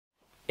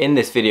In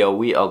this video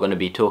we are going to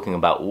be talking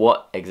about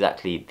what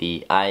exactly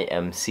the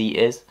IMC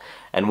is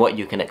and what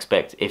you can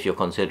expect if you're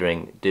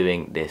considering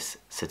doing this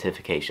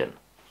certification.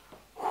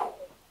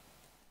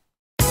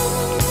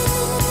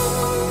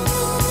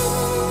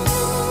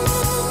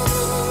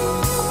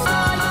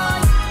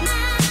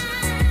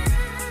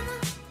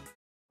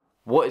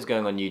 What is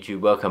going on YouTube?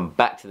 Welcome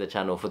back to the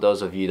channel. For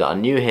those of you that are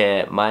new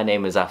here, my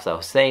name is Afzal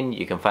Hussain.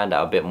 You can find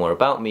out a bit more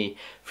about me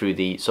through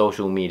the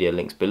social media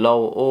links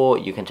below, or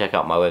you can check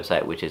out my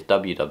website, which is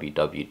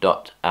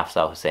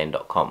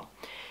www.afzalhussain.com.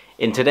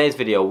 In today's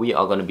video we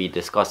are going to be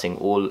discussing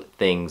all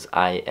things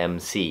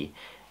IMC,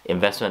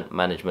 Investment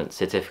Management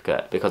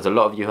Certificate, because a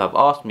lot of you have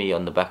asked me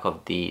on the back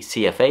of the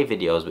CFA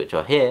videos which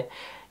are here.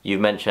 You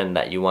mentioned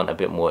that you want a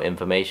bit more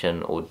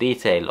information or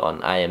detail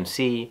on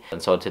IMC, and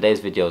so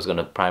today's video is going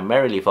to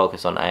primarily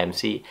focus on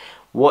IMC,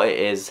 what it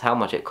is, how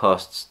much it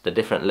costs, the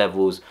different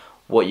levels,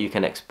 what you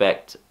can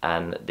expect,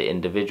 and the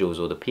individuals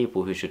or the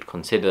people who should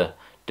consider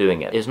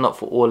doing it. It's not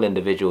for all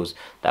individuals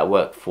that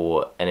work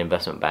for an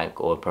investment bank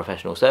or a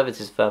professional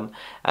services firm,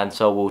 and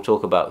so we'll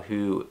talk about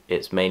who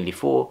it's mainly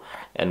for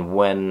and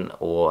when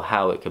or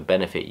how it could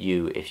benefit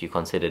you if you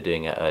consider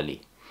doing it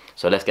early.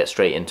 So let's get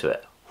straight into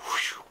it.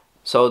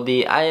 So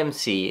the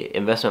IMC,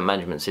 Investment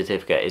Management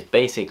Certificate, is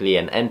basically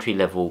an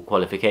entry-level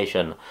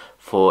qualification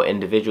for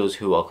individuals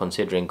who are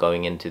considering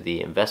going into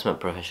the investment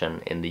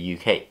profession in the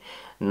UK.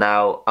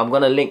 Now, I'm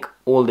going to link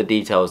all the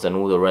details and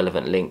all the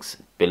relevant links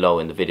below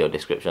in the video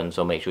description,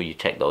 so make sure you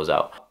check those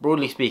out.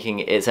 Broadly speaking,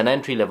 it's an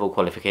entry-level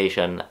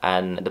qualification,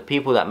 and the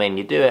people that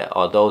mainly do it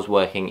are those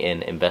working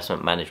in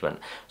investment management.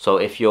 So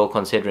if you're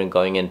considering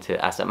going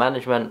into asset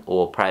management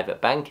or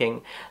private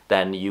banking,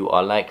 then you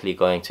are likely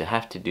going to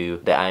have to do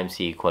the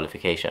IMC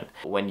qualification.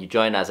 When you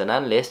join as an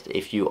analyst,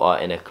 if you are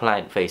in a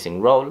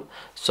client-facing role,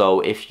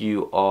 so if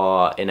you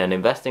are in an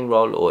investing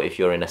role or if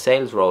you're in a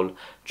sales role,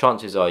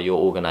 chances are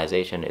your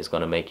organization is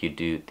going to make you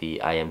do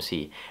the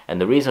IMC. And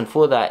the reason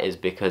for that is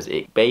because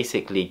it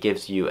basically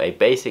gives you a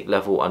basic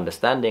level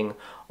understanding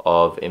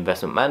of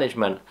investment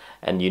management,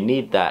 and you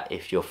need that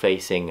if you're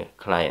facing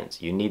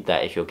clients. You need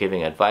that if you're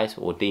giving advice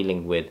or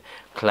dealing with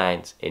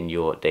clients in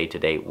your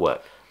day-to-day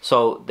work.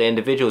 So the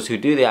individuals who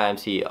do the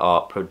IMC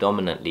are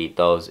predominantly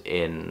those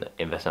in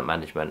investment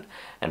management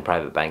and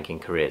private banking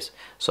careers.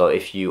 So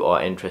if you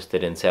are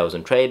interested in sales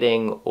and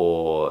trading,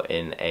 or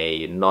in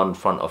a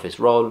non-front office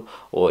role,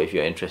 or if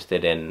you're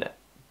interested in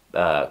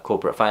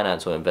corporate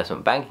finance or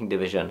investment banking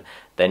division,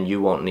 then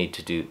you won't need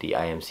to do the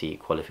IMC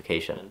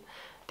qualification.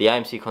 The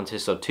IMC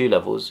consists of two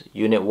levels,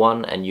 Unit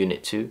 1 and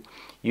Unit 2.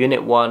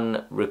 Unit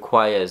 1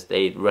 requires,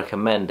 they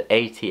recommend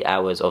 80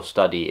 hours of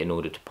study in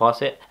order to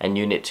pass it, and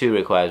Unit 2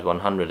 requires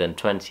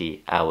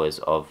 120 hours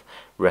of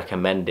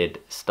recommended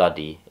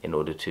study in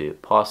order to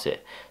pass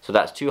it. So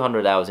that's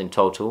 200 hours in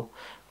total.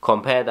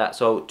 Compare that,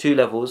 so two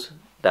levels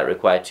that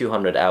require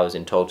 200 hours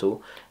in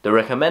total. The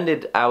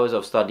recommended hours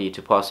of study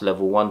to pass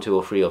level 1, 2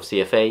 or 3 of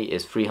CFA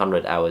is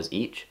 300 hours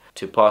each.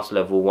 To pass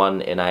level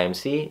 1 in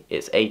IMC,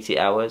 it's 80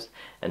 hours,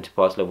 and to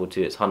pass level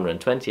 2, it's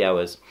 120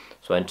 hours.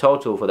 So in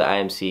total for the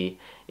IMC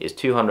is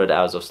 200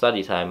 hours of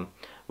study time,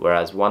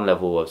 whereas one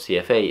level of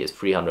CFA is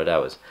 300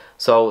 hours.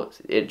 So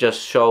it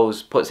just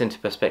shows, puts into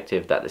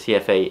perspective that the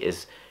CFA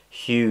is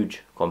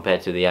huge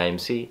compared to the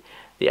IMC.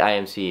 The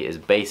IMC is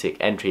basic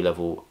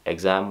entry-level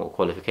exam or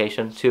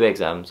qualification, 2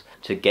 exams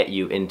to get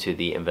you into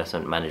the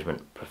investment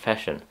management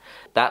profession.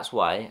 That's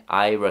why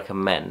I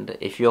recommend,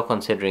 if you're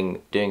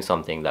considering doing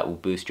something that will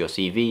boost your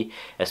CV,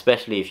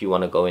 especially if you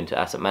want to go into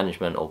asset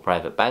management or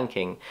private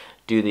banking,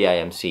 do the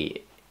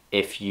IMC.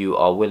 If you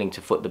are willing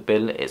to foot the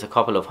bill, it's a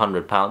couple of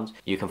 £100.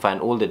 You can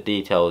find all the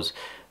details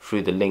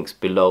through the links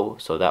below,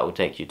 so that will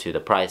take you to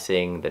the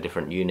pricing, the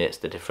different units,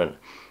 the different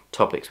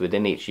topics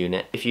within each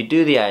unit. If you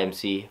do the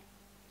IMC,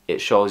 it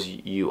shows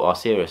you are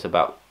serious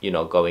about,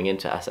 going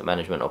into asset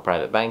management or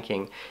private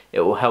banking.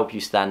 It will help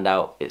you stand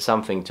out. It's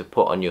something to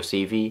put on your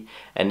CV,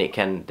 and it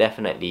can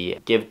definitely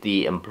give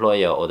the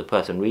employer or the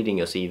person reading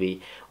your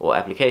CV or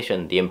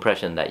application the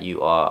impression that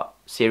you are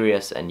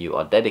serious and you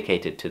are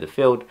dedicated to the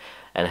field,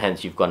 and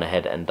hence you've gone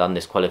ahead and done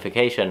this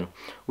qualification,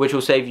 which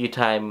will save you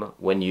time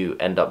when you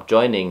end up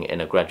joining in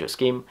a graduate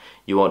scheme.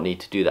 You won't need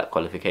to do that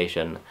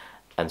qualification,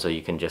 and so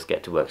you can just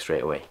get to work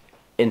straight away.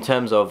 In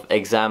terms of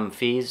exam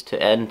fees, to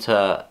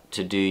enter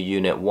to do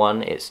Unit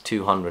 1, it's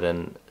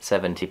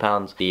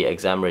 £270. The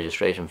exam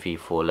registration fee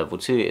for Level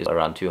 2 is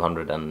around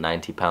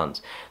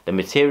 £290. The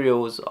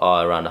materials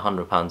are around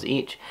 £100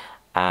 each,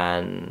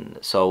 and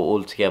so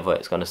altogether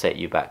it's going to set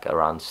you back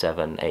around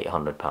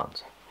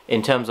 £700–800.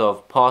 In terms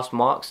of pass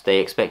marks, they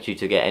expect you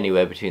to get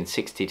anywhere between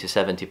 60 to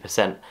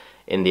 70%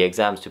 in the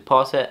exams to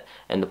pass it,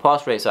 and the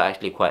pass rates are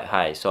actually quite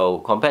high. So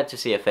compared to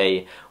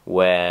CFA,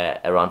 where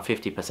around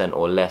 50%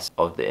 or less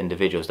of the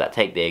individuals that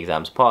take the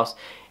exams pass,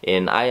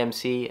 in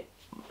IMC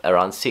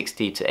around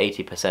 60 to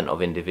 80%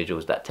 of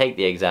individuals that take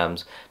the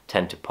exams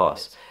tend to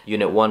pass.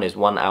 Unit 1 is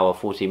 1 hour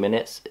 40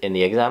 minutes in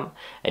the exam,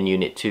 and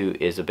Unit 2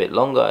 is a bit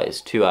longer,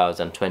 it's 2 hours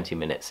and 20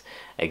 minutes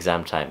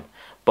exam time.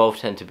 Both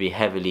tend to be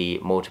heavily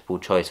multiple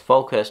choice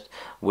focused,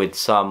 with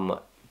some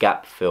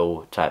gap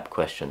fill type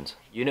questions.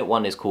 Unit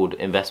 1 is called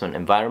investment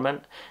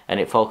environment, and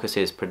it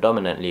focuses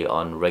predominantly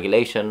on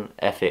regulation,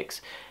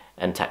 ethics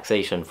and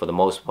taxation for the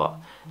most part.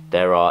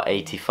 There are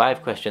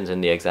 85 questions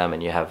in the exam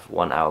and you have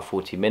 1 hour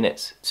 40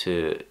 minutes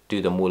to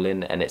do them all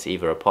in, and it's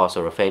either a pass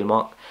or a fail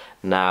mark.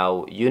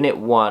 Now Unit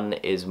 1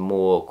 is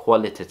more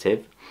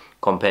qualitative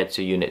compared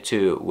to Unit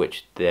 2,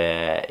 which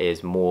there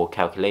is more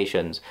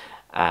calculations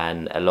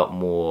and a lot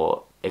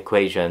more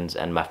equations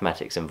and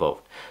mathematics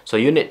involved. So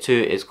Unit 2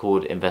 is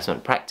called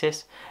investment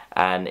practice,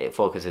 and it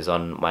focuses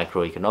on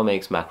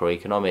microeconomics,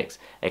 macroeconomics,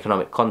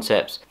 economic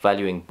concepts,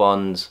 valuing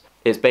bonds.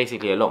 It's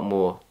basically a lot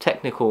more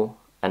technical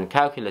and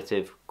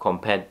calculative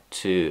compared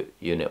to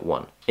Unit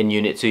 1. In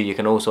Unit 2 you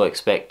can also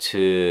expect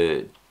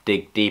to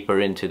dig deeper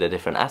into the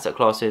different asset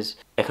classes,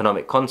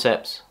 economic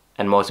concepts,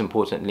 and most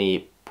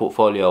importantly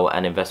portfolio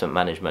and investment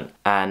management,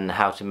 and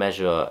how to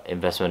measure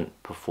investment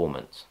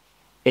performance.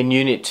 In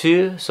Unit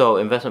 2, so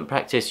investment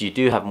practice, you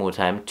do have more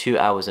time, 2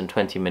 hours and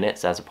 20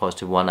 minutes as opposed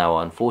to 1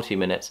 hour and 40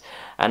 minutes,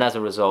 and as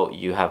a result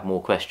you have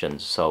more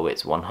questions, so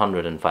it's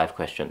 105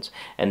 questions,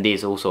 and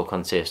these also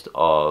consist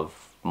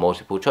of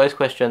multiple choice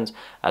questions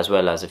as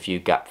well as a few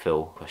gap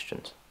fill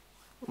questions.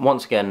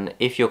 Once again,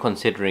 if you're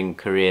considering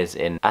careers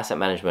in asset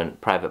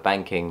management, private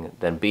banking,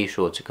 then be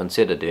sure to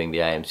consider doing the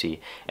IMC,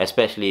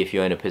 especially if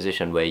you're in a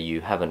position where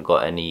you haven't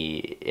got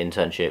any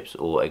internships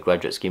or a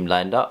graduate scheme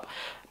lined up,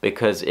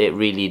 because it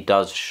really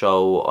does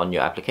show on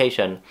your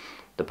application.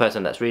 The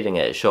person that's reading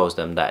it, it shows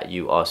them that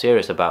you are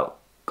serious about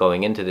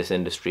going into this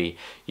industry.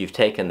 You've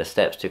taken the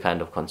steps to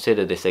kind of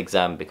consider this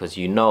exam because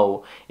you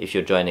know if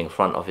you're joining a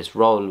front office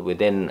role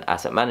within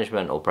asset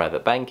management or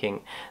private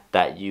banking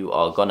that you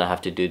are gonna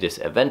have to do this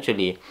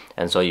eventually,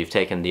 and so you've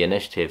taken the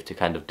initiative to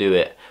kind of do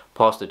it,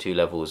 pass the 2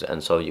 levels,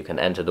 and so you can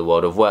enter the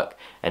world of work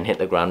and hit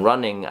the ground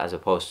running as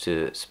opposed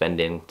to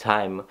spending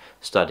time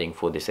studying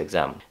for this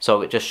exam.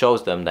 So it just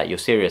shows them that you're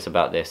serious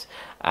about this,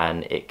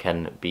 and it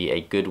can be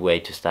a good way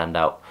to stand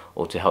out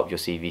or to help your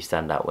CV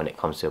stand out when it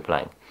comes to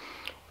applying.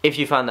 If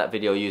you found that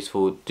video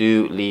useful,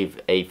 do leave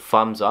a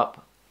thumbs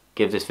up,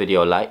 give this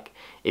video a like.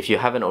 If you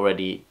haven't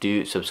already,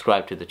 do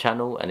subscribe to the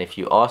channel, and if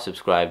you are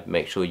subscribed,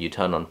 make sure you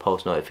turn on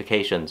post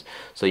notifications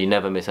so you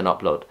never miss an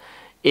upload.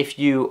 If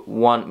you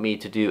want me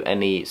to do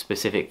any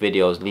specific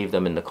videos, leave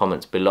them in the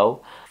comments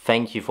below.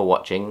 Thank you for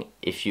watching.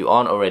 If you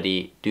aren't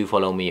already, do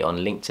follow me on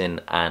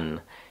LinkedIn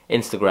and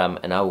Instagram,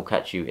 and I will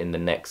catch you in the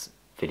next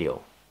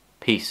video.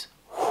 Peace.